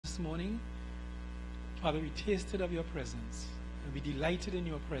morning. Father, we tasted of your presence, and we delighted in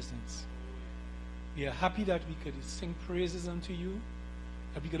your presence. We are happy that we could sing praises unto you,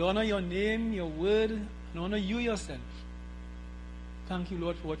 that we could honor your name, your word, and honor you yourself. Thank you,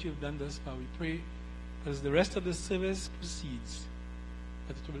 Lord, for what you've done thus far. We pray as the rest of the service proceeds,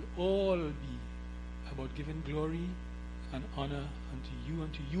 that it will all be about giving glory and honor unto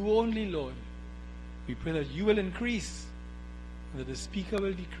you only, Lord. We pray that you will increase and that the speaker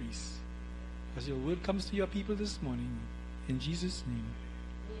will decrease. As your word comes to your people this morning, in Jesus' name,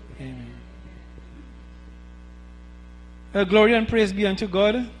 amen. Glory and praise be unto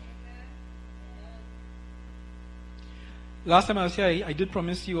God. Last time I was here, I did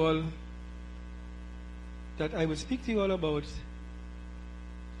promise you all that I would speak to you all about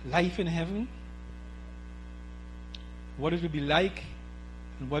life in heaven, what it will be like,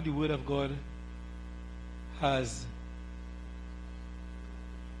 and what the Word of God has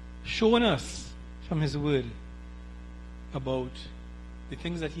shown us from His Word about the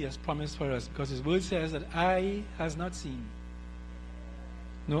things that He has promised for us. Because His Word says that eye has not seen,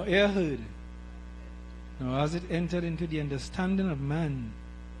 nor ear heard, nor has it entered into the understanding of man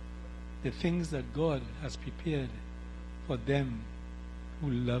the things that God has prepared for them who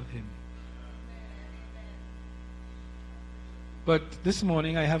love Him. But this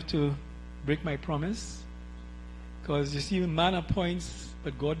morning I have to break my promise, because you see, man appoints,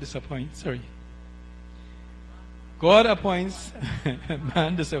 but God disappoints. Sorry. God appoints,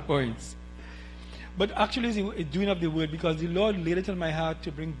 man disappoints. But actually it's doing of the word, because the Lord laid it on my heart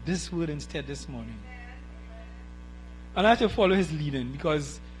to bring this word instead this morning. And I have to follow His leading,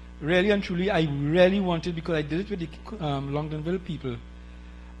 because really and truly I really wanted, because I did it with the Longdonville people,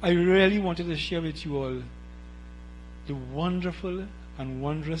 I really wanted to share with you all the wonderful and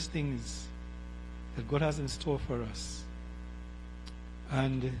wondrous things that God has in store for us.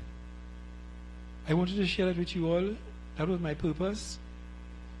 And I wanted to share it with you all. That was my purpose.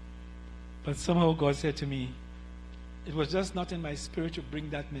 But somehow God said to me, it was just not in my spirit to bring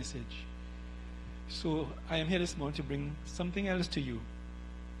that message. So I am here this morning to bring something else to you.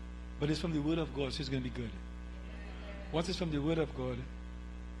 But it's from the Word of God, so it's going to be good. Once it's from the Word of God,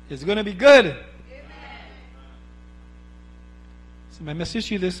 it's going to be good. Amen. So my message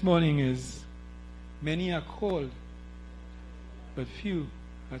to you this morning is, many are called, but few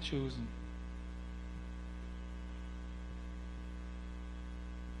are chosen.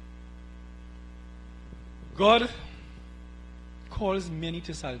 God calls many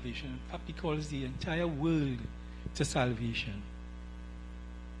to salvation. In fact, He calls the entire world to salvation.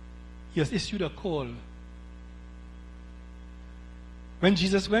 He has issued a call. When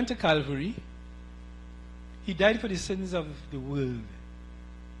Jesus went to Calvary, He died for the sins of the world.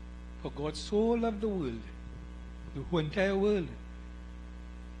 For God so loved the world, the whole entire world,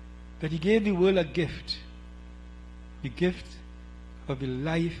 that He gave the world a gift, the gift of the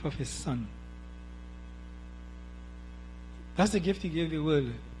life of His Son. That's the gift He gave the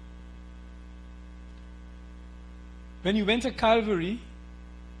world. When He went to Calvary,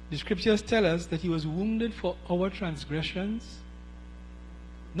 the scriptures tell us that He was wounded for our transgressions,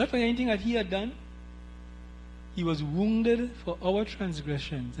 not for anything that He had done. He was wounded for our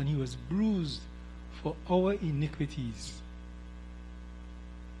transgressions, and He was bruised for our iniquities.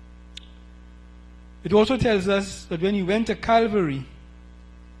 It also tells us that when He went to Calvary,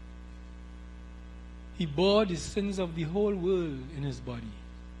 He bore the sins of the whole world in His body.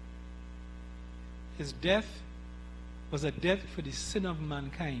 His death was a death for the sin of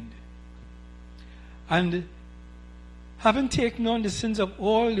mankind. And having taken on the sins of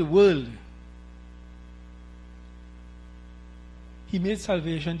all the world, He made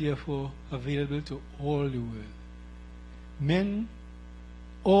salvation, therefore, available to all the world. Men,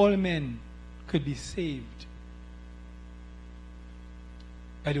 all men, could be saved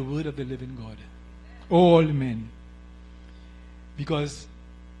by the word of the living God. All men. Because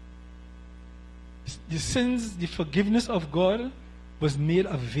the sins, the forgiveness of God was made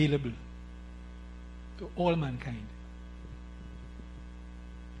available to all mankind.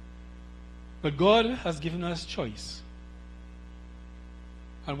 But God has given us choice.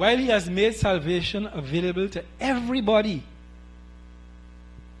 And while He has made salvation available to everybody,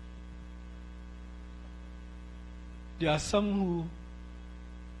 there are some who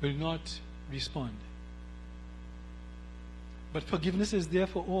will not respond. But forgiveness is there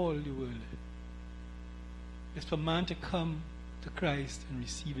for all the world. It's for man to come to Christ and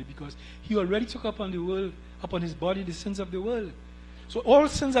receive it, because He already took upon the world, upon His body, the sins of the world. So all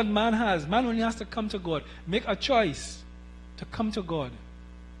sins that man has, man only has to come to God, make a choice to come to God.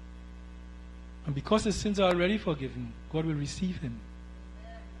 And because his sins are already forgiven, God will receive him.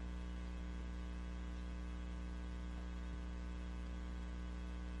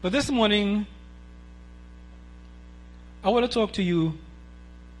 But this morning, I want to talk to you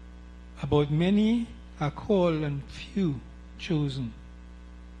about many are called and few chosen.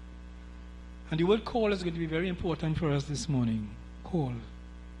 And the word call is going to be very important for us this morning. Call.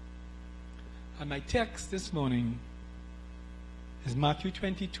 And my text this morning is Matthew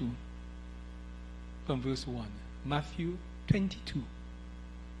 22 from verse 1. Matthew 22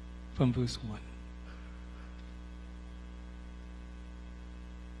 from verse 1.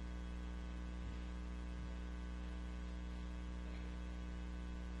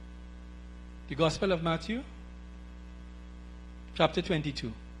 The Gospel of Matthew, chapter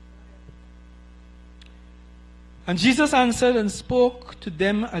 22. And Jesus answered and spoke to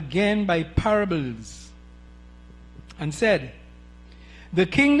them again by parables, and said, the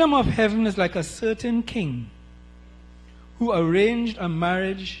kingdom of heaven is like a certain king who arranged a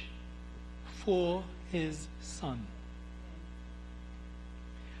marriage for his son,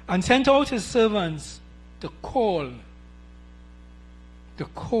 and sent out his servants to call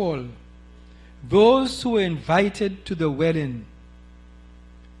those who were invited to the wedding,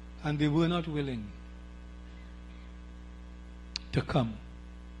 and they were not willing to come.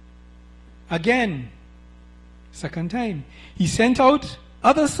 Again, second time, he sent out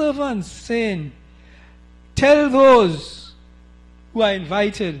other servants, saying, tell those who are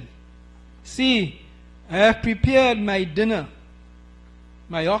invited, see, I have prepared my dinner.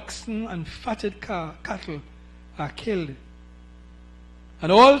 My oxen and fatted cattle are killed,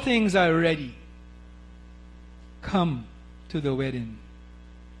 and all things are ready. Come to the wedding.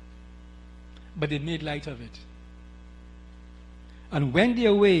 But they made light of it, and went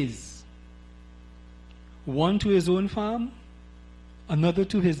their ways, one to his own farm, another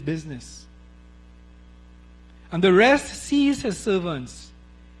to his business. And the rest seized his servants,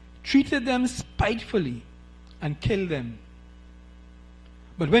 treated them spitefully, and killed them.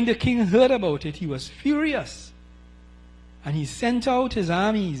 But when the king heard about it, he was furious, and he sent out his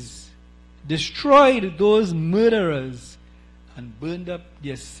armies, destroyed those murderers, and burned up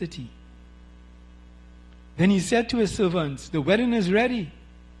their city. Then he said to his servants, the wedding is ready,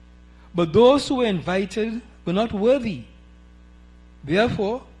 but those who were invited were not worthy.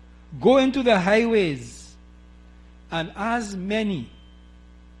 Therefore, go into the highways, and as many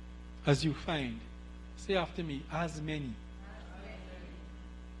as you find, say after me, as many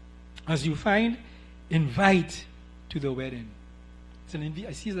as you find, invite to the wedding.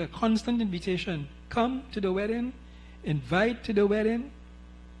 I see it's a constant invitation. Come to the wedding, invite to the wedding.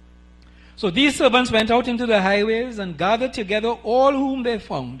 So these servants went out into the highways and gathered together all whom they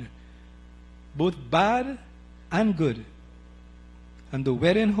found, both bad and good. And the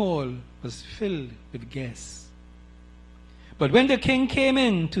wedding hall was filled with guests. But when the king came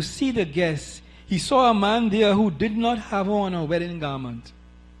in to see the guests, he saw a man there who did not have on a wedding garment.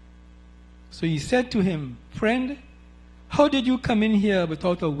 So he said to him, friend, how did you come in here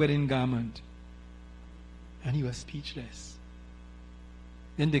without a wedding garment? And he was speechless.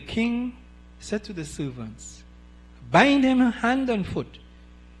 Then the king said to the servants, bind him hand and foot,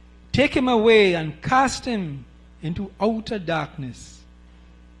 take him away and cast him into outer darkness.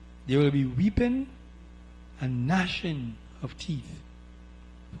 There will be weeping and gnashing of teeth.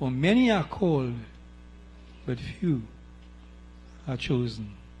 For many are called, but few are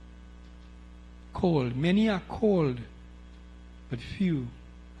chosen. Called, many are called, but few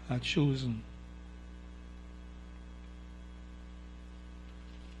are chosen.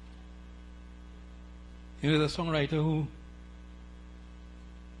 You know the songwriter who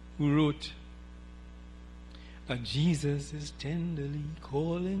wrote that Jesus is tenderly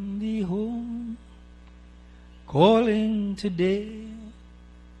calling thee home, calling today,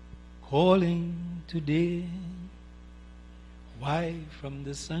 calling today. Why from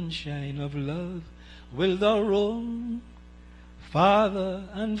the sunshine of love will thou roam, farther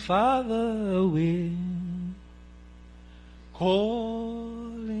and farther away?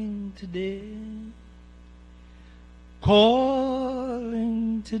 Calling today,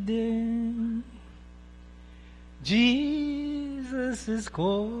 calling today. Jesus is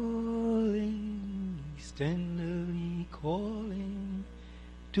calling, he's tenderly calling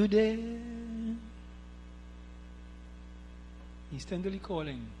today. He's tenderly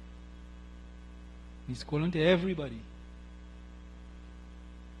calling. He's calling to everybody.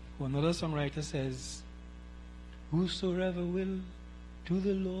 For another songwriter says, whosoever will to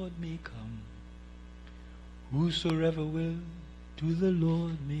the Lord may come. Whosoever will to the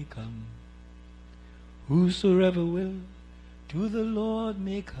Lord may come. Whosoever will to the Lord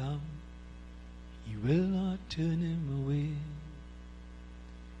may come. He will not turn him away.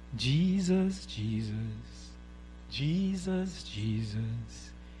 Jesus, Jesus, Jesus,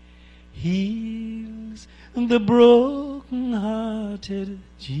 Jesus, heals the broken-hearted.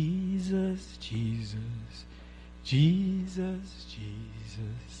 Jesus, Jesus, Jesus,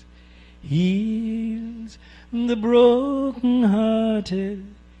 Jesus, heals the broken-hearted.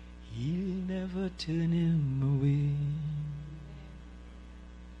 He'll never turn him away.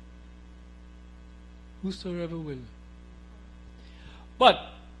 Whosoever will. But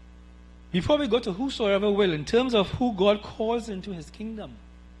before we go to whosoever will, in terms of who God calls into his kingdom,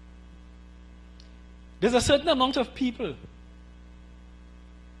 there's a certain amount of people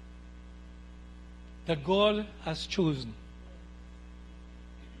that God has chosen.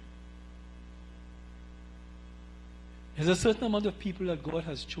 There's a certain amount of people that God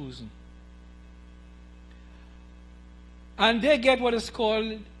has chosen. And they get what is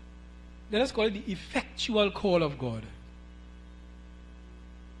called, let us call it the effectual call of God.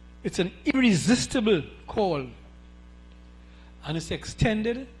 It's an irresistible call. And it's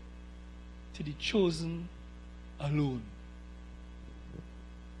extended to the chosen alone.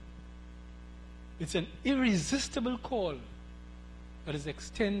 It's an irresistible call that is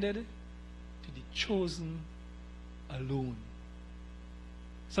extended to the chosen alone.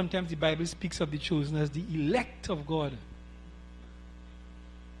 Sometimes the Bible speaks of the chosen as the elect of God.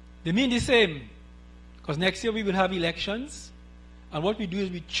 They mean the same. Because next year we will have elections. And what we do is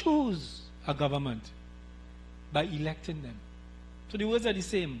we choose a government by electing them. So the words are the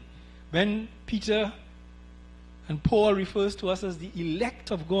same. When Peter and Paul refers to us as the elect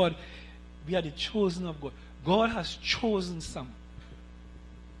of God, we are the chosen of God. God has chosen some.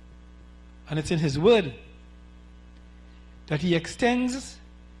 And it's in his word that he extends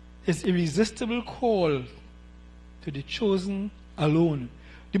his irresistible call to the chosen alone.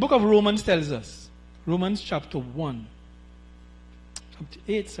 The book of Romans tells us, Romans chapter 1, chapter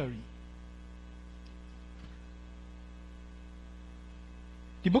 8,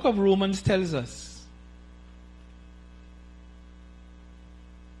 The book of Romans tells us,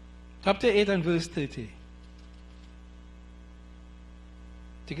 chapter 8 and verse 30.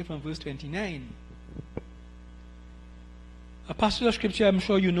 Take it from verse 29. A passage of scripture I'm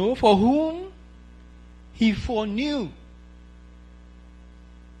sure you know. For whom he foreknew.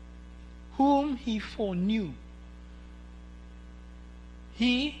 Whom he foreknew.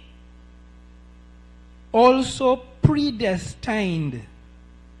 He also predestined.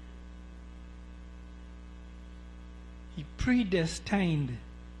 He predestined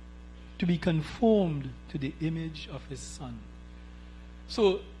to be conformed to the image of his Son.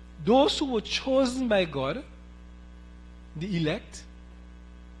 So, those who were chosen by God, the elect,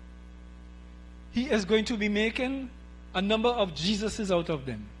 he is going to be making a number of Jesuses out of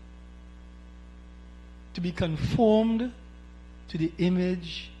them to be conformed to the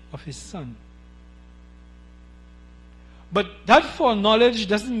image of his Son. But that foreknowledge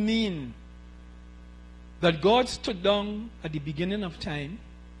doesn't mean that God stood down at the beginning of time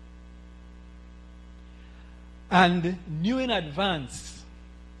and knew in advance,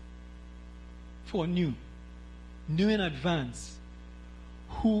 knew in advance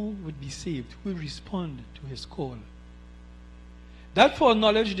who would be saved, who would respond to his call. That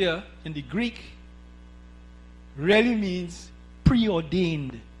foreknowledge there in the Greek really means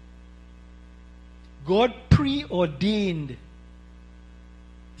preordained. God preordained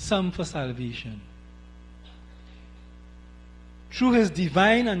some for salvation. Through his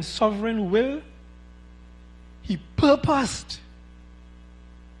divine and sovereign will, he purposed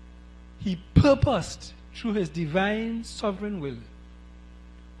through his divine sovereign will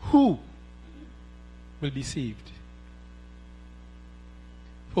who will be saved.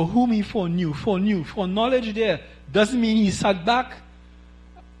 For whom he foreknew. Foreknowledge there doesn't mean he sat back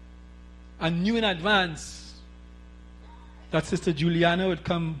and knew in advance that Sister Juliana would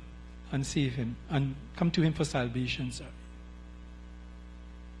come and save him and come to him for salvation.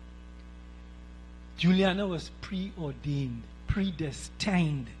 Juliana was preordained,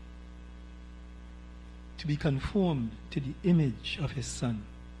 predestined to be conformed to the image of his Son,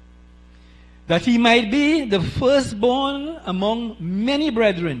 that he might be the firstborn among many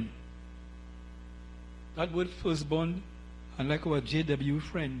brethren. That word firstborn, unlike our JW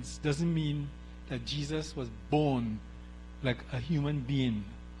friends, doesn't mean that Jesus was born like a human being,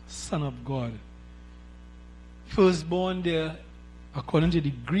 Son of God. Firstborn there, according to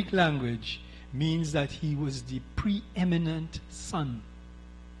the Greek language, means that he was the preeminent son.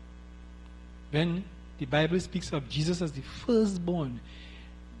 When the Bible speaks of Jesus as the firstborn,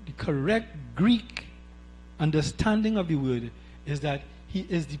 the correct Greek understanding of the word is that he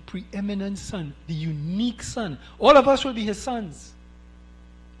is the preeminent son, the unique son. All of us will be his sons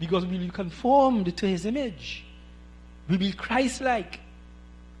because we will be conformed to his image. We will be Christ-like.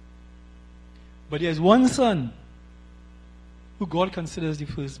 But there's one son who God considers the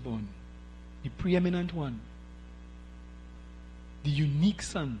firstborn, the preeminent one, the unique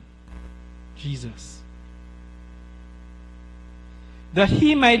son, Jesus. That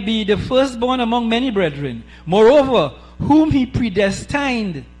he might be the firstborn among many brethren. Moreover, whom he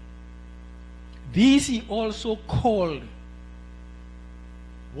predestined, these he also called.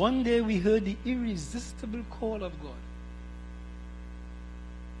 One day we heard the irresistible call of God.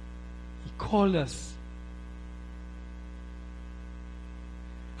 He called us.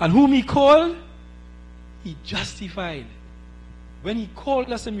 And whom he called, he justified. When he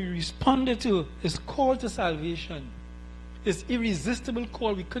called us and we responded to his call to salvation, his irresistible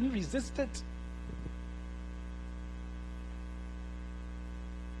call, we couldn't resist it.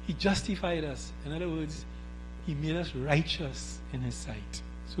 He justified us. In other words, he made us righteous in his sight.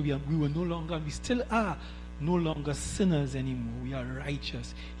 So we were no longer, we still are no longer sinners anymore. We are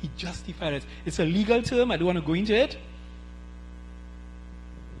righteous. He justified us. It's a legal term. I don't want to go into it.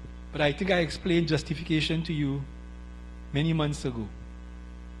 But I think I explained justification to you many months ago.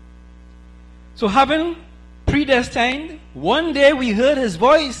 So having predestined, one day we heard his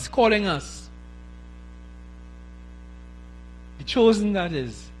voice calling us. The chosen, that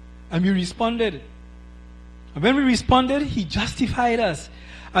is. And we responded. And when we responded, he justified us.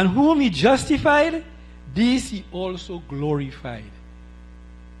 And whom he justified, these he also glorified.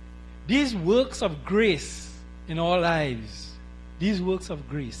 These works of grace in our lives, these works of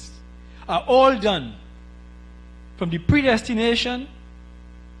grace, are all done from the predestination,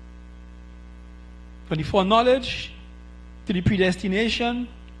 from the foreknowledge, to the predestination,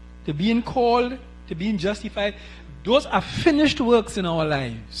 to being called, to being justified. Those are finished works in our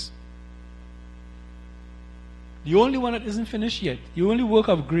lives. The only one that isn't finished yet, the only work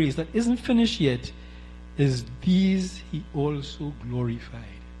of grace that isn't finished yet, is these he also glorified.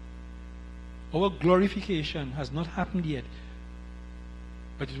 Our glorification has not happened yet,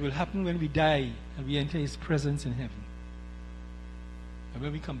 but it will happen when we die and we enter his presence in heaven. And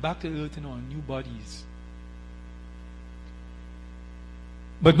when we come back to earth in our new bodies.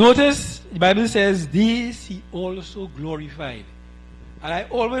 But notice, the Bible says, these he also glorified. And I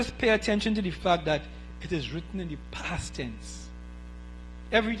always pay attention to the fact that it is written in the past tense.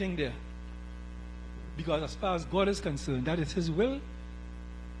 Everything there. Because as far as God is concerned, that is his will,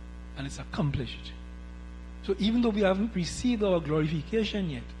 and it's accomplished. So even though we haven't received our glorification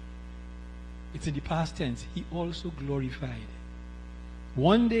yet, it's in the past tense. He also glorified.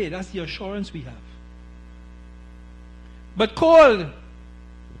 One day, that's the assurance we have. But called,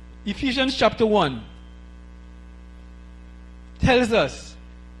 Ephesians chapter 1 tells us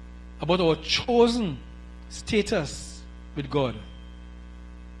about our chosen status with God.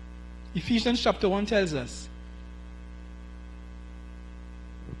 Ephesians chapter 1 tells us,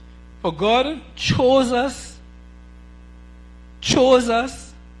 for God chose us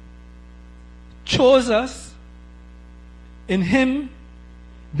in him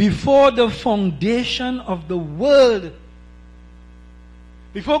before the foundation of the world.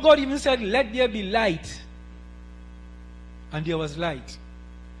 Before God even said, let there be light, and there was light.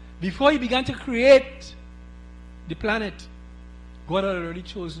 Before he began to create the planet, God had already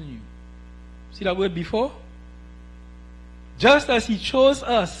chosen you. See that word before? Just as he chose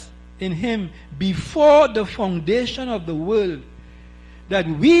us in him before the foundation of the world, that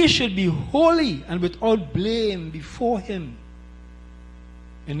we should be holy and without blame before him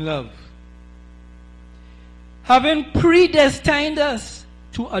in love. Having predestined us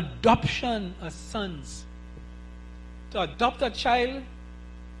to adoption as sons. To adopt a child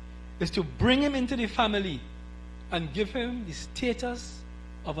is to bring him into the family and give him the status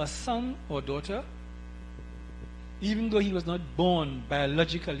of a son or daughter, even though he was not born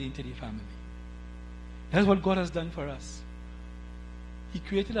biologically into the family. That's what God has done for us. He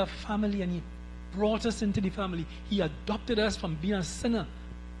created a family and he brought us into the family. He adopted us from being a sinner,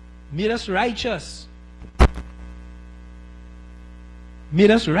 made us righteous.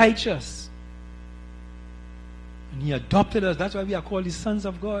 Made us righteous. And he adopted us. That's why we are called the sons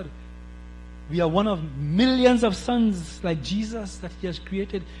of God. We are one of millions of sons like Jesus that he has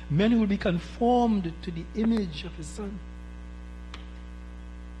created. Men who will be conformed to the image of his son.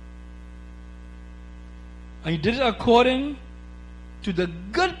 And he did it according to the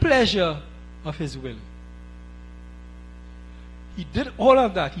good pleasure of his will. He did all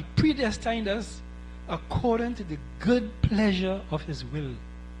of that. He predestined us according to the good pleasure of his will.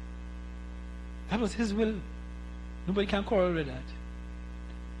 That was his will. Nobody can quarrel with that.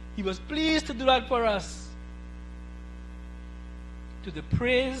 He was pleased to do that for us, to the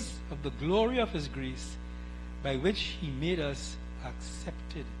praise of the glory of his grace, by which he made us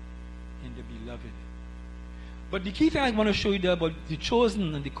accepted in the beloved. But the key thing I want to show you there about the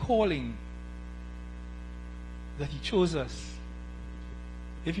chosen and the calling, that he chose us.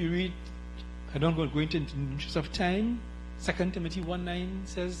 If you read, I don't go into the interest of time, 2 Timothy 1:9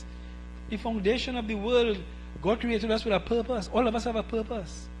 says, the foundation of the world, God created us with a purpose. All of us have a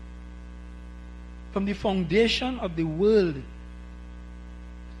purpose. From the foundation of the world.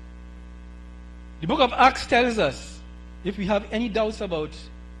 The book of Acts tells us, if we have any doubts about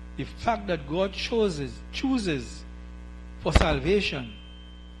the fact that God chooses for salvation,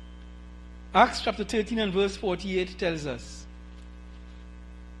 Acts chapter 13 and verse 48 tells us,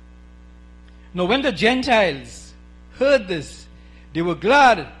 now when the Gentiles heard this, they were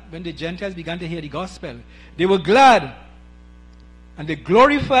glad. When the Gentiles began to hear the gospel, they were glad and they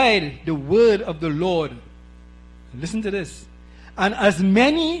glorified the word of the Lord. Listen to this. And as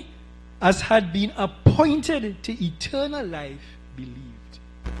many as had been appointed to eternal life believed.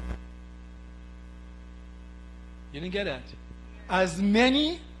 You didn't get that? As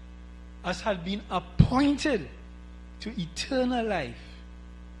many as had been appointed to eternal life.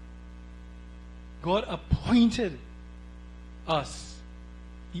 God appointed us.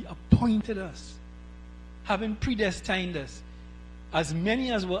 He appointed us, having predestined us, as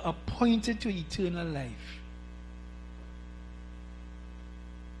many as were appointed to eternal life.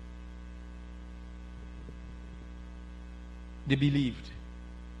 They believed.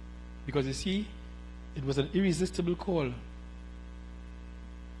 Because you see, it was an irresistible call.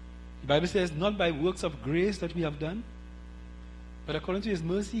 The Bible says, not by works of grace that we have done, but according to his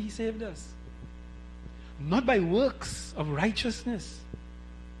mercy he saved us. Not by works of righteousness.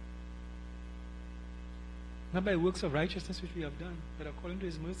 Not by works of righteousness which we have done, but according to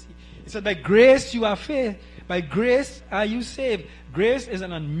his mercy. He said, by grace you are saved. By grace are you saved. Grace is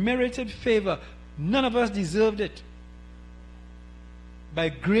an unmerited favor. None of us deserved it. By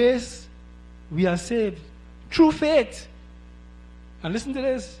grace we are saved. Through faith. And listen to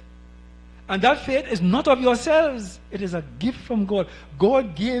this. And that faith is not of yourselves. It is a gift from God.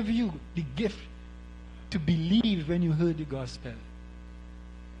 God gave you the gift to believe when you heard the gospel.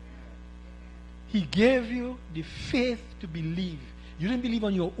 He gave you the faith to believe. You didn't believe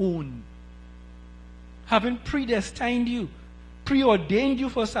on your own. Having predestined you, preordained you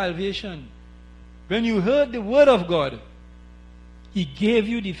for salvation. When you heard the word of God, he gave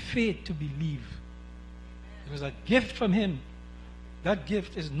you the faith to believe. It was a gift from him. That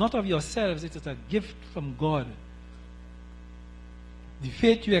gift is not of yourselves, it is a gift from God. The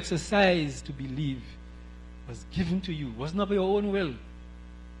faith you exercise to believe was given to you, was not by your own will,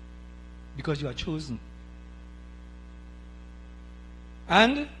 because you are chosen.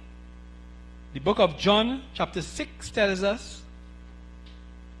 And the book of John chapter 6 tells us,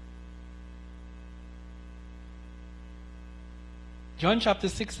 John chapter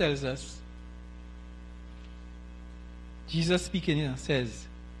 6 tells us, Jesus speaking here says,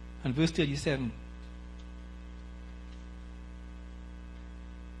 and verse 37,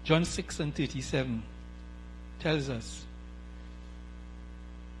 John 6 and 37 tells us,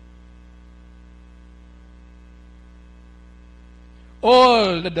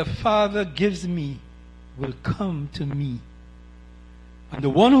 all that the Father gives me will come to me, and the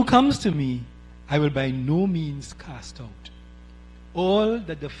one who comes to me I will by no means cast out. All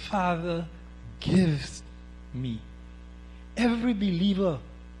that the Father gives me. Every believer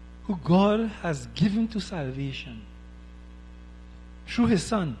who God has given to salvation through his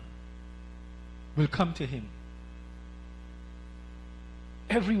Son will come to him.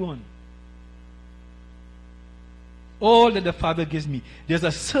 Everyone. All that the Father gives me. There's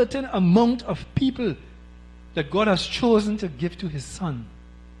a certain amount of people that God has chosen to give to his Son.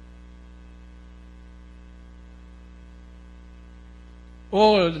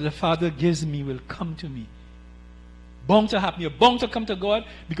 All that the Father gives me will come to me. Bound to happen. You're bound to come to God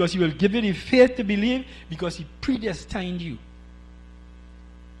because he will give you the faith to believe, because he predestined you.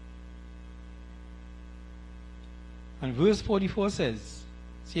 And verse 44 says,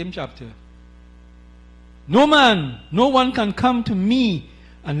 same chapter, no one can come to me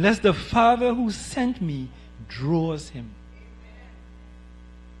unless the Father who sent me draws him.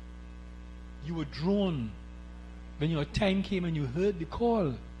 You were drawn when your time came and you heard the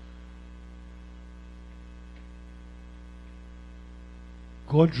call.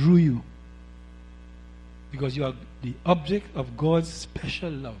 God drew you because you are the object of God's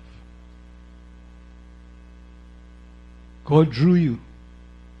special love. God drew you.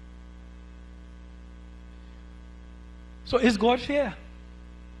 So is God fair?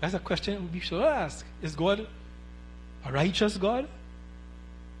 That's a question we should ask. Is God a righteous God?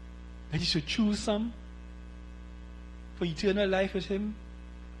 That he should choose some for eternal life with him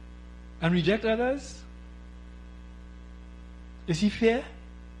and reject others? Is he fair?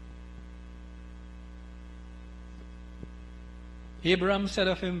 Abraham said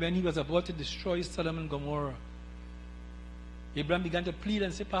of him when he was about to destroy Sodom and Gomorrah, Abraham began to plead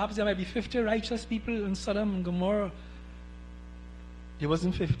and say, perhaps there might be 50 righteous people in Sodom and Gomorrah. There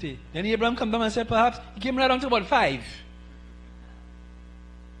wasn't 50. Then Abraham came down and said, perhaps, he came right down to about 5.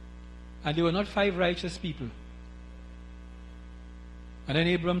 And there were not 5 righteous people. And then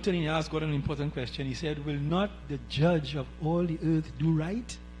Abraham turned and asked God an important question. He said, will not the judge of all the earth do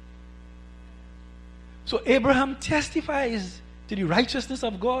right? So Abraham testifies to the righteousness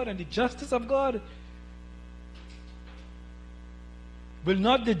of God and the justice of God. Will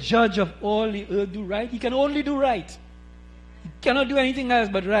not the judge of all the earth do right? He can only do right. He cannot do anything else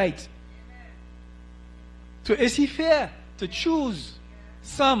but right. So is he fair to choose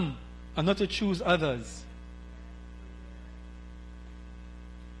some and not to choose others?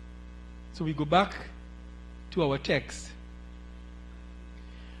 So we go back to our text.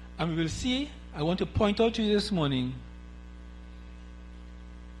 And we will see, I want to point out to you this morning,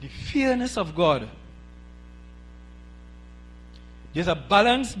 the fairness of God. There's a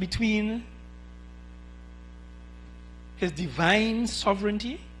balance between his divine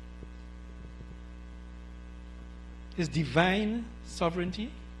sovereignty,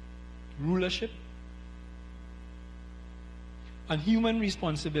 rulership, and human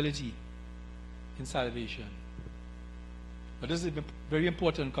responsibility in salvation. But this is very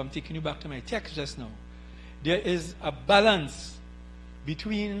important. I'm taking you back to my text just now. There is a balance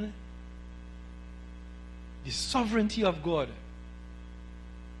between the sovereignty of God.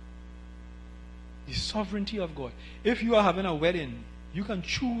 The sovereignty of God. If you are having a wedding, you can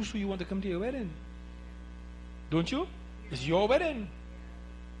choose who you want to come to your wedding. Don't you? It's your wedding.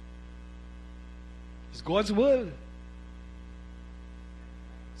 It's God's world.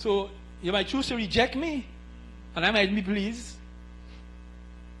 So you might choose to reject me, and I might be pleased.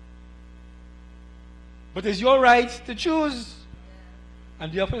 But it's your right to choose.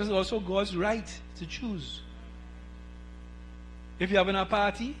 And therefore it's also God's right to choose. If you're having a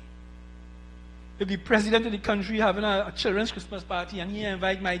party, if the president of the country having a children's Christmas party and he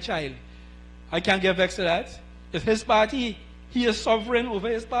invite my child, I can't get vexed at that. It's his party. He is sovereign over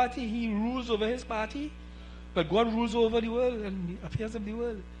his party. He rules over his party. But God rules over the world and the affairs of the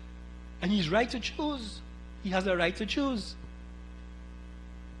world. And he's right to choose. He has a right to choose.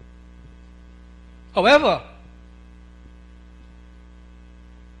 However,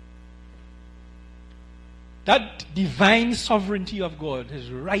 that divine sovereignty of God,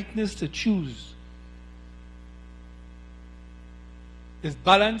 his rightness to choose, is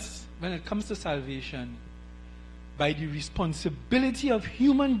balanced when it comes to salvation by the responsibility of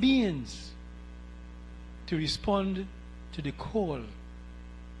human beings to respond to the call.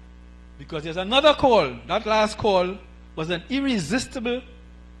 Because there's another call. That last call was an irresistible,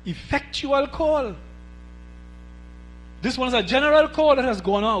 effectual call. This one is a general call that has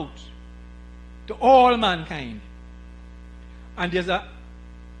gone out to all mankind. And there's an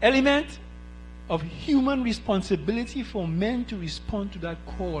element of human responsibility for men to respond to that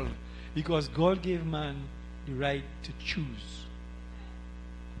call, because God gave man the right to choose.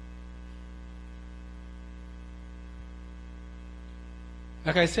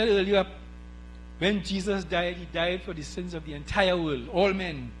 Like I said earlier, when Jesus died, he died for the sins of the entire world, all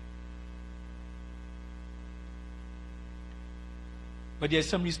men. But there's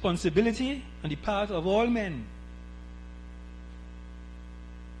some responsibility on the part of all men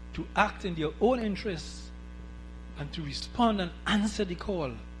to act in their own interests and to respond and answer the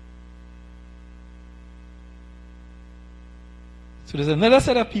call. So there's another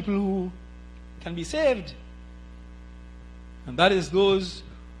set of people who can be saved. And that is those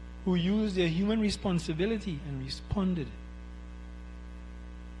who used their human responsibility and responded.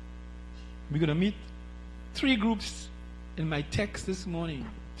 We're going to meet 3 groups in my text this morning.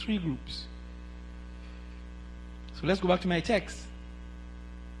 3 groups. So let's go back to my text.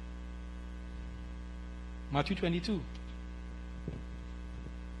 Matthew 22.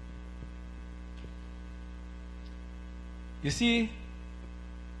 You see,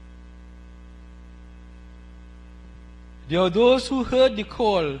 there are those who heard the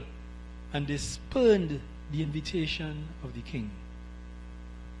call and they spurned the invitation of the king.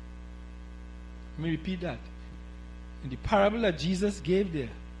 Let me repeat that. In the parable that Jesus gave there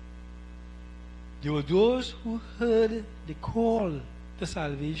were those who heard the call to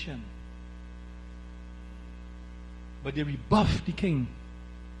salvation, but they rebuffed the king.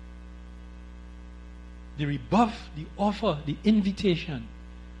 They rebuffed the offer, the invitation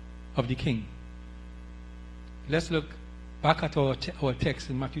of the king. Let's look back at our text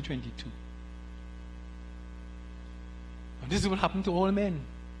in Matthew 22. And this is what happened to all men.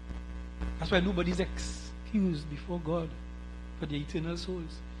 That's why nobody's excused before God for their eternal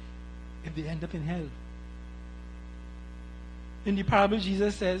souls if they end up in hell. In the parable,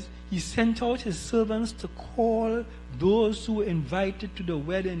 Jesus says he sent out his servants to call those who were invited to the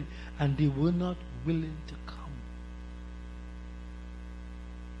wedding, and they were not willing to come.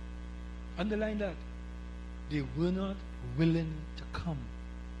 Underline that. They were not willing to come.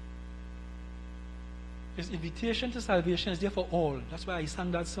 His invitation to salvation is there for all. That's why I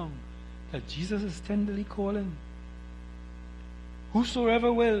sang that song. That Jesus is tenderly calling.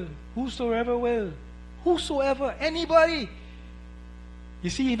 Whosoever will, whosoever will, whosoever, anybody. You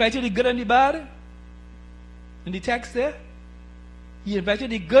see, he invited the good and the bad in the text there. He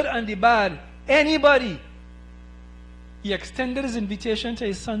invited the good and the bad. Anybody. He extended his invitation to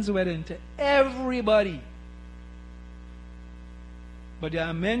his son's wedding to everybody. But there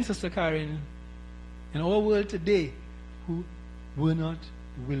are men, Sister Karen, in our world today who were not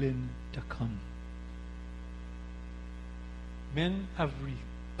willing to come. Men have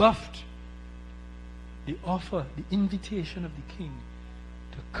rebuffed the offer, the invitation of the King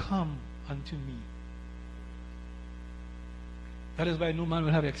to come unto me. That is why no man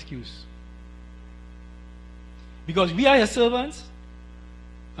will have excuse. Because we are his servants,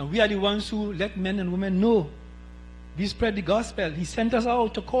 and we are the ones who let men and women know. We spread the gospel. He sent us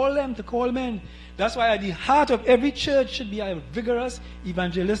out to call them, to call men. That's why at the heart of every church should be a vigorous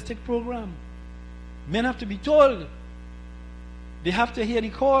evangelistic program. Men have to be told. They have to hear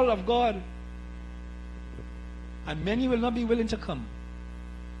the call of God. And many will not be willing to come.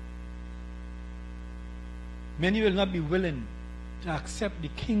 Many will not be willing to accept the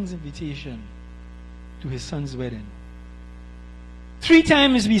King's invitation to his son's wedding. 3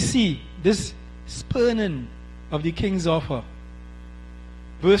 times we see this spurning of the King's offer.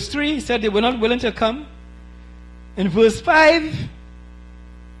 Verse 3 said they were not willing to come. In verse 5,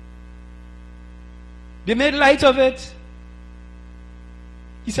 they made light of it.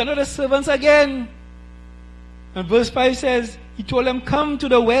 He sent out the servants again. And verse 5 says, he told them, come to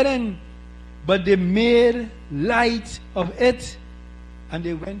the wedding. But they made light of it, and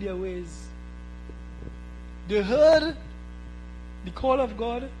they went their ways. They heard the call of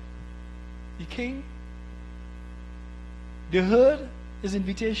God, the King. They heard his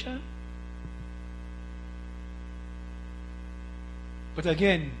invitation. But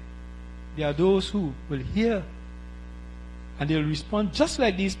again, there are those who will hear, and they'll respond just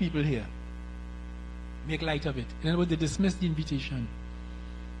like these people here. Make light of it. In other words, they dismiss the invitation.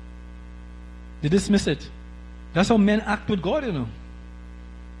 They dismiss it. That's how men act with God, you know.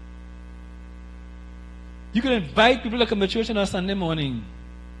 You can invite people to come to church on a Sunday morning.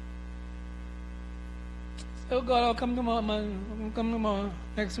 Say, oh God, I'll come tomorrow, man. I'll come tomorrow,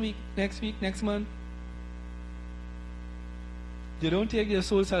 next week, next month. They don't take their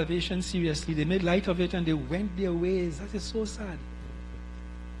soul salvation seriously. They made light of it and they went their ways. That is so sad.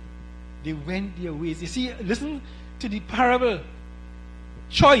 They went their ways. You see, listen to the parable.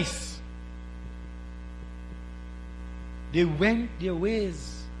 Choice. They went their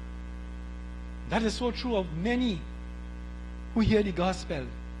ways. That is so true of many who hear the gospel.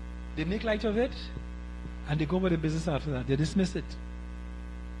 They make light of it and they go about their business after that. They dismiss it.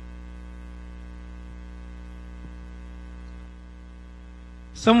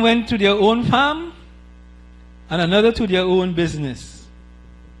 Some went to their own farm and another to their own business.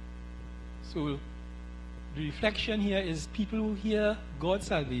 So the reflection here is people who hear God's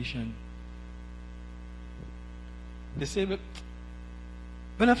salvation. They say, well,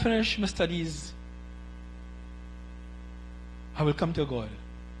 when I finish my studies, I will come to God.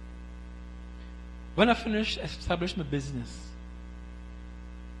 When I finish, establish my business.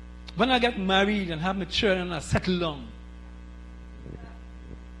 When I get married and have my children, I settle down.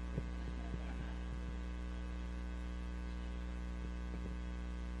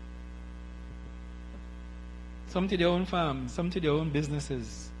 Some to their own farms, some to their own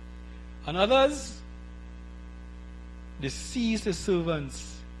businesses. And others, they seized the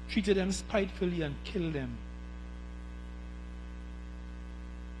servants, treated them spitefully, and killed them.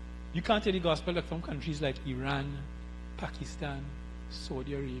 You can't tell the gospel like from countries like Iran, Pakistan,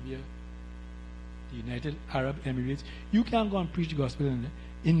 Saudi Arabia, the United Arab Emirates. You can't go and preach the gospel in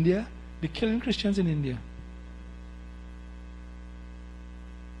India. They're killing Christians in India.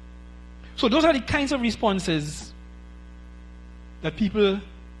 So those are the kinds of responses that people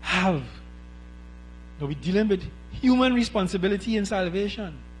have. Now we're dealing with human responsibility in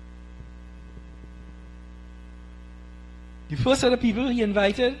salvation. The first set of people he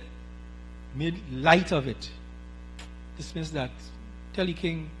invited made light of it. dismiss that. Tell the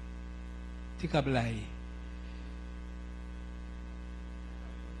king, take a lie.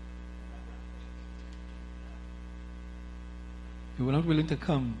 They were not willing to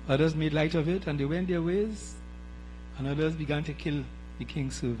come. Others made light of it, and they went their ways, and others began to kill the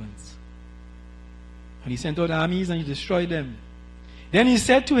king's servants. And he sent out armies and he destroyed them. Then he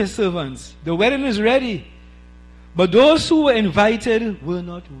said to his servants, the wedding is ready, but those who were invited were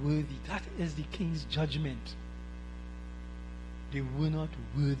not worthy. That is the king's judgment. They were not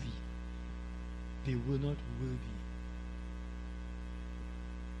worthy. They were not worthy.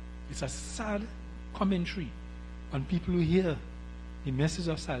 It's a sad commentary on people who hear the message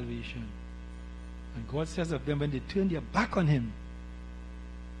of salvation. And God says of them, when they turn their back on him,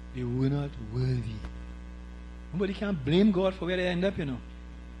 they were not worthy. Nobody can blame God for where they end up, you know.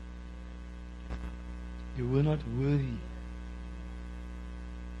 They were not worthy.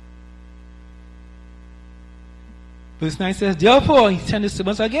 Verse 9 says, therefore, he sent his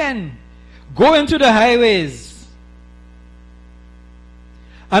servants again, go into the highways,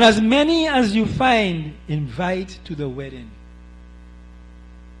 and as many as you find, invite to the wedding.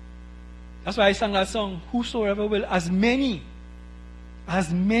 That's why I sang that song, whosoever will, as many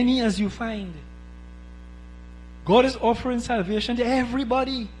as you find. God is offering salvation to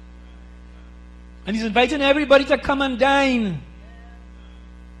everybody. And he's inviting everybody to come and dine.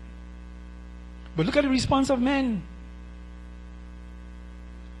 But look at the response of men.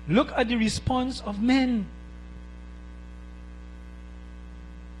 Look at the response of men.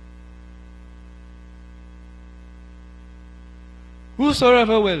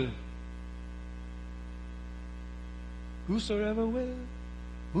 Whosoever will. Whosoever will.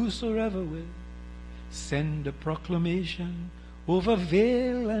 Whosoever will. Send a proclamation over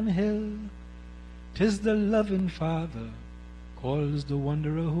vale and hill. 'Tis the loving Father calls the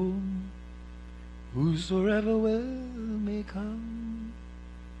wanderer home. Whosoever will may come,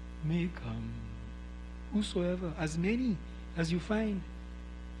 may come. Whosoever, as many as you find,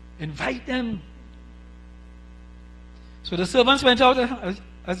 invite them. So the servants went out,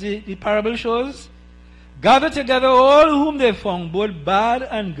 as the parable shows, gathered together all whom they found, both bad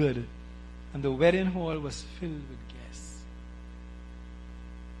and good. And the wedding hall was filled with guests.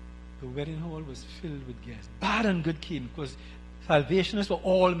 The wedding hall was filled with guests. Bad and good came, because salvation is for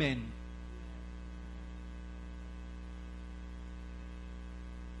all men.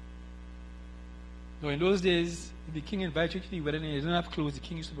 Now in those days, if the king invited you to the wedding and you didn't have clothes, the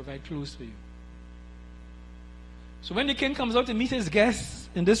king used to provide clothes for you. So when the king comes out to meet his guests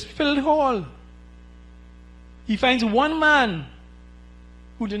in this filled hall, he finds one man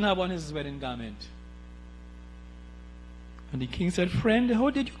who didn't have on his wedding garment. And the king said, friend, how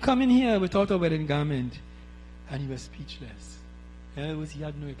did you come in here without a wedding garment? And he was speechless. In other words, he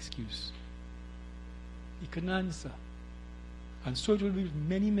had no excuse. He couldn't answer. And so it will be with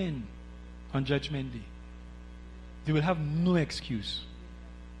many men on Judgment Day. They will have no excuse.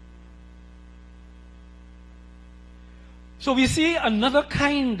 So we see another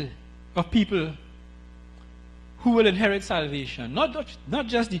kind of people who will inherit salvation. Not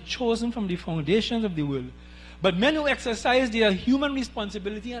just the chosen from the foundations of the world, but men who exercise their human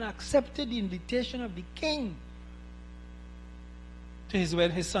responsibility and accepted the invitation of the king to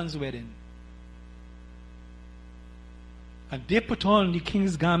his son's wedding. And they put on the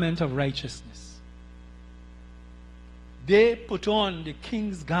king's garment of righteousness. They put on the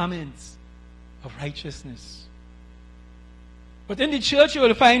king's garments of righteousness. But in the church you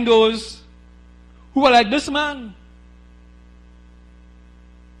will find those who are like this man.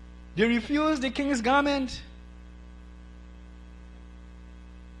 They refuse the king's garment.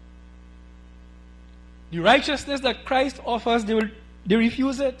 The righteousness that Christ offers, they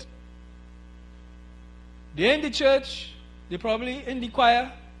refuse it. They're in the church. They're probably in the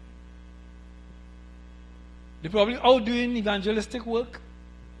choir. They're probably out doing evangelistic work.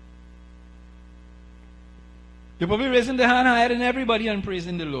 They're probably raising their hand higher than everybody and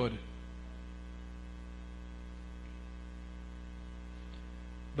praising the Lord.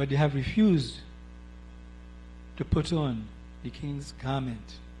 But they have refused to put on the king's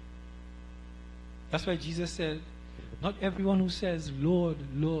garment. That's why Jesus said, not everyone who says, Lord,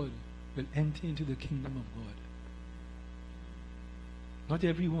 Lord, will enter into the kingdom of God. Not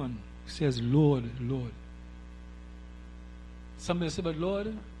everyone who says, Lord, Lord. Somebody say, but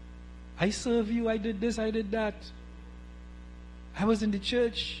Lord, I serve you, I did this, I did that. I was in the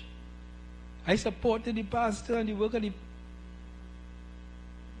church. I supported the pastor and the work of the...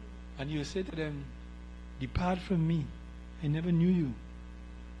 And you say to them, depart from me, I never knew you.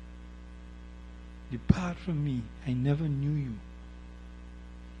 Depart from me, I never knew you.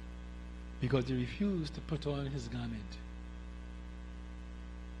 Because they refused to put on his garment.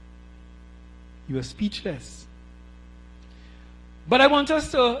 You are speechless. But I want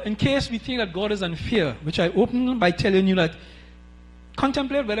us to, in case we think that God is unfair, which I open by telling you that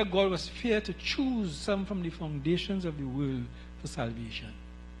contemplate whether God was fair to choose some from the foundations of the world for salvation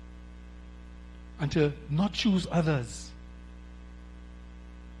and to not choose others.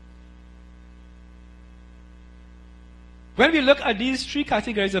 When we look at these three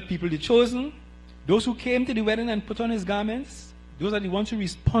categories of people, the chosen, those who came to the wedding and put on his garments, those are the ones who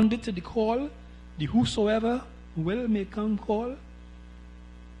responded to the call, the whosoever will may come call.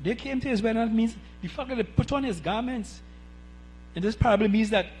 They came to his wedding. That means the fact that they put on his garments, and this parable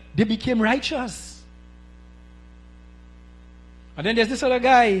means that they became righteous. And then there's this other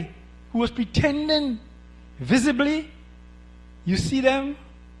guy who was pretending visibly. You see them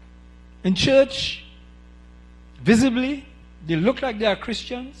in church visibly. They look like they are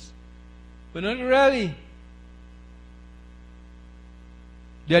Christians, but not really.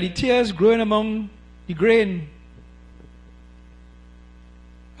 They are the tares growing among the grain.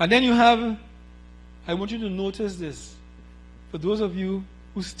 And then you have, I want you to notice this, for those of you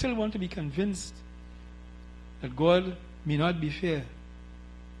who still want to be convinced that God may not be fair.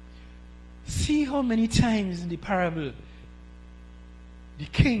 See how many times in the parable the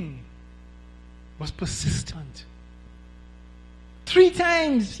king was persistent. 3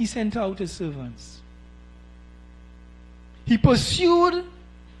 times he sent out his servants. He pursued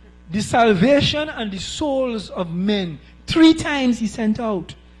the salvation and the souls of men. 3 times he sent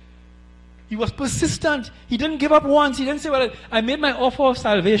out. He was persistent. He didn't give up once. He didn't say, well, I made my offer of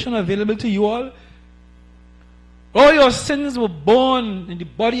salvation available to you all. All your sins were borne in the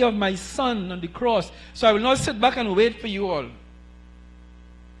body of my son on the cross. So I will not sit back and wait for you all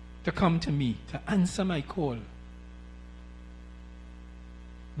to come to me, to answer my call.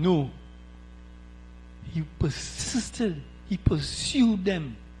 No. He persisted. He pursued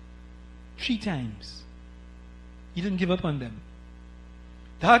them 3 times. He didn't give up on them.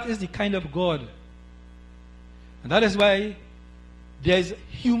 That is the kind of God. And that is why there is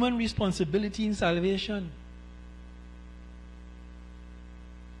human responsibility in salvation.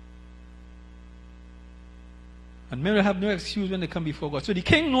 And men will have no excuse when they come before God. So the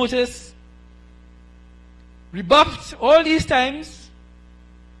king noticed, rebuffed all these times,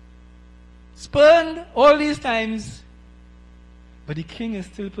 spurned all these times, but the king is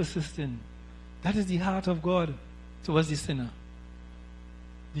still persistent. That is the heart of God towards the sinner.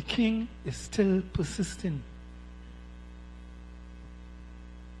 The king is still persistent.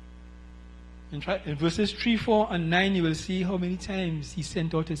 In verses 3, 4, and 9, you will see how many times he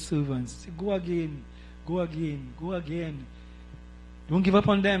sent out his servants. Say, go again, go again, go again. Don't give up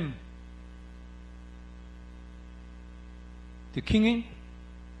on them. The king,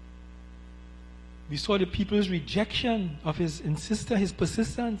 we saw the people's rejection of his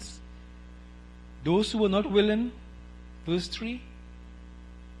persistence. Those who were not willing, verse 3,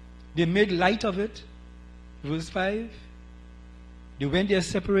 they made light of it. Verse 5. They went their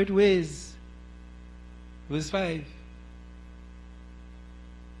separate ways. Verse 5.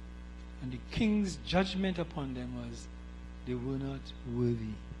 And the king's judgment upon them was, they were not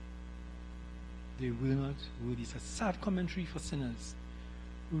worthy. They were not worthy. It's a sad commentary for sinners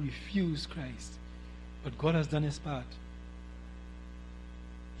who refuse Christ. But God has done his part.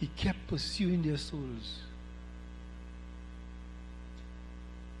 He kept pursuing their souls.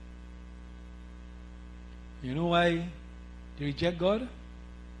 You know why they reject God?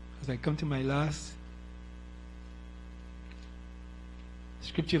 As I come to my last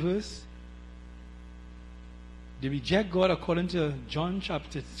scripture verse. They reject God according to John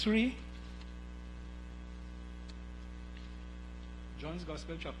chapter 3. John's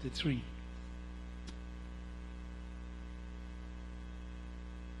Gospel chapter 3.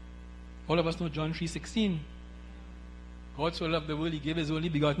 All of us know John 3:16. God so loved the world, he gave his only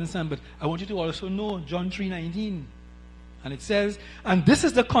begotten son. But I want you to also know John 3:19. And it says, and this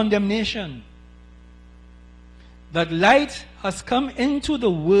is the condemnation, that light has come into the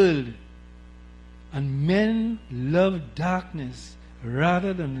world, and men love darkness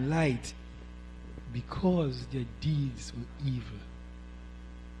rather than light, because their deeds were evil.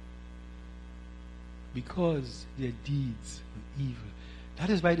 Because their deeds were evil. That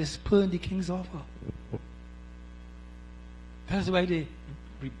is why they spurned the king's offer. That is why they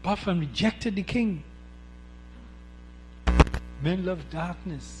rebuffed and rejected the king. Men love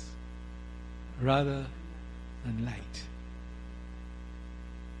darkness rather than light.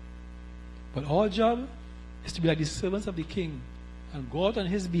 But our job is to be like the servants of the king and go out on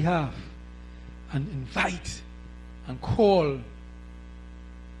his behalf and invite and call.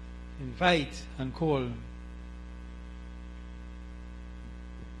 Invite and call.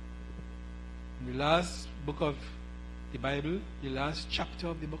 In the last book of the Bible, the last chapter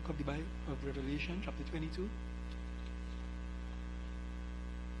of the book of the Bible, of Revelation, chapter 22.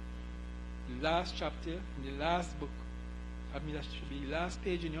 The last chapter, in the last book. I mean, that should be the last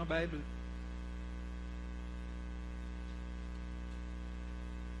page in your Bible.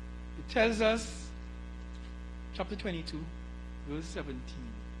 It tells us, chapter 22, verse 17.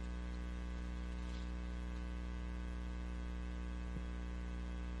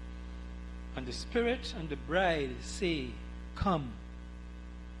 And the Spirit and the bride say, Come.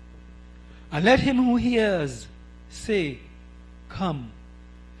 And let him who hears say, Come.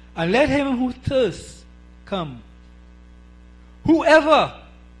 And let him who thirsts come. Whoever,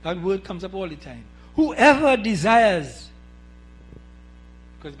 that word comes up all the time, whoever desires,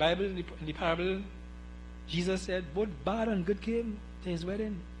 because Bible in the parable, Jesus said, both bad and good came to his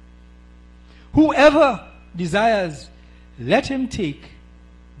wedding. Whoever desires, let him take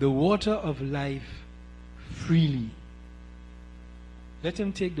the water of life freely. Let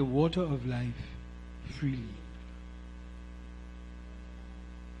him take the water of life freely.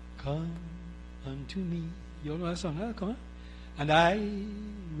 Come unto me. You all know that song, huh? Come on. And I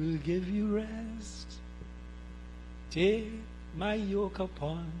will give you rest. Take my yoke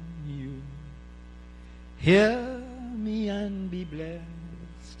upon you. Hear me and be blessed.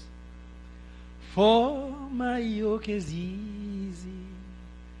 For my yoke is easy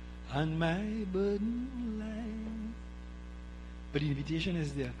and my burden light. But the invitation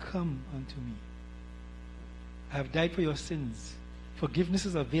is there. Come unto me. I have died for your sins. Forgiveness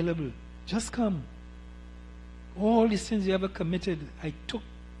is available. Just come. All the sins you ever committed, I took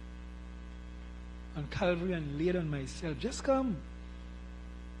on Calvary and laid on myself. Just come.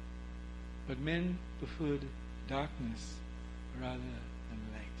 But men preferred darkness rather than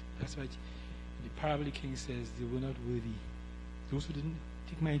light. That's why the parable the king says they were not worthy. Those who didn't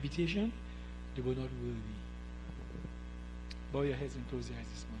take my invitation, they were not worthy. Bow your heads and close your eyes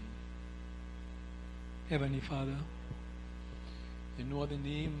this morning. Heavenly Father, in no other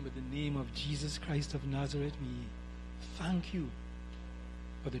name but the name of Jesus Christ of Nazareth, we thank you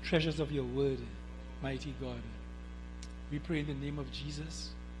for the treasures of your word, mighty God. We pray in the name of Jesus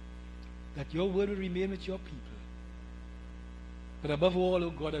that your word will remain with your people. But above all, oh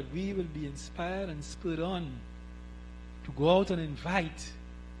God, that we will be inspired and spurred on to go out and invite,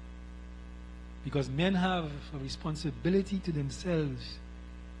 because men have a responsibility to themselves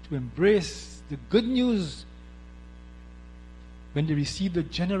to embrace the good news when they receive the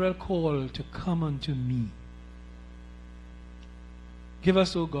general call to come unto me. Give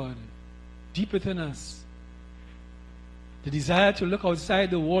us, O God, deep within us, the desire to look outside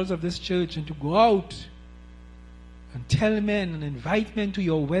the walls of this church and to go out and tell men and invite men to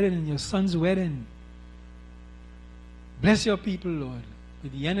your wedding and your son's wedding. Bless your people, Lord,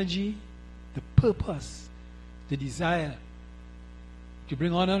 with the energy, the purpose, the desire to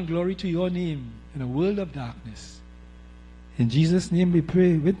bring honor and glory to your name in a world of darkness. In Jesus' name we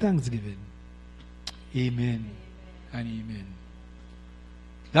pray with thanksgiving. Amen and amen.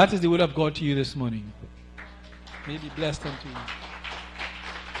 That is the word of God to you this morning. May be blessed unto you.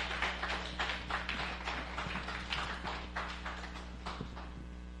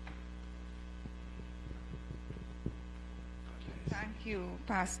 Thank you,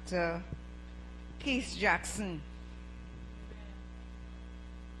 Pastor Keith Jackson.